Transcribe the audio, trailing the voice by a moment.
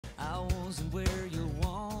wasn't where you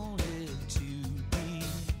wanted to be.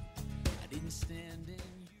 I didn't stand in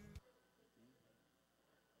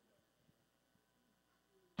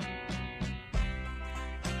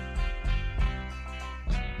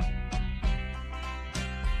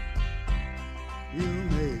You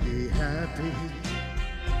made me happy,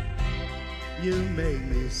 you made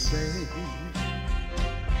me sing,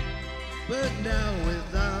 but now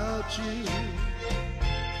without you,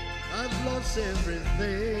 I've lost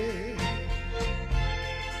everything.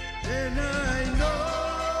 And I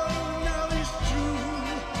know now it's true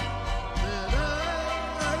that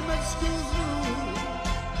I must go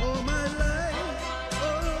through all my life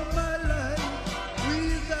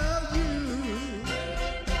without you.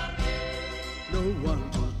 No one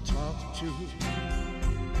to talk to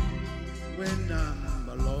when I'm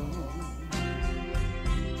alone,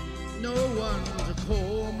 no one to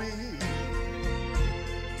call me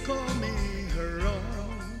her own.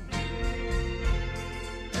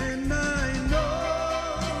 And I know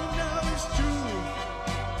now it's true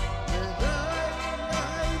that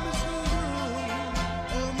I must go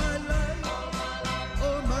through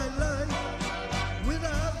all my life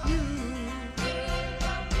without you.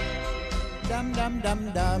 dum dum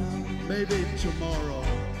dum dum, Maybe tomorrow,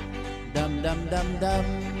 dum dum dum dum,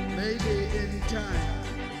 maybe in time,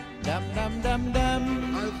 dum dum dum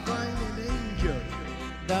dum, I'll find an angel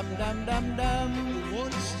dum dum dum dum, who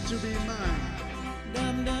wants to be mine,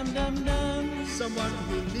 dum dum dum dum, someone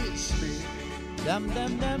who needs me dum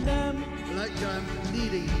dum dum dum, like I'm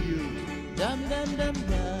needing you, dum dum dum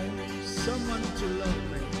dum. someone to love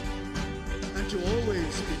me and to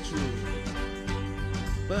always be true.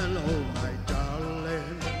 But oh my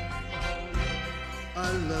darling,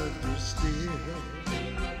 I love you still,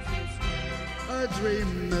 I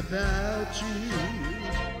dream about you,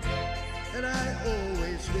 and I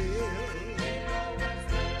always will.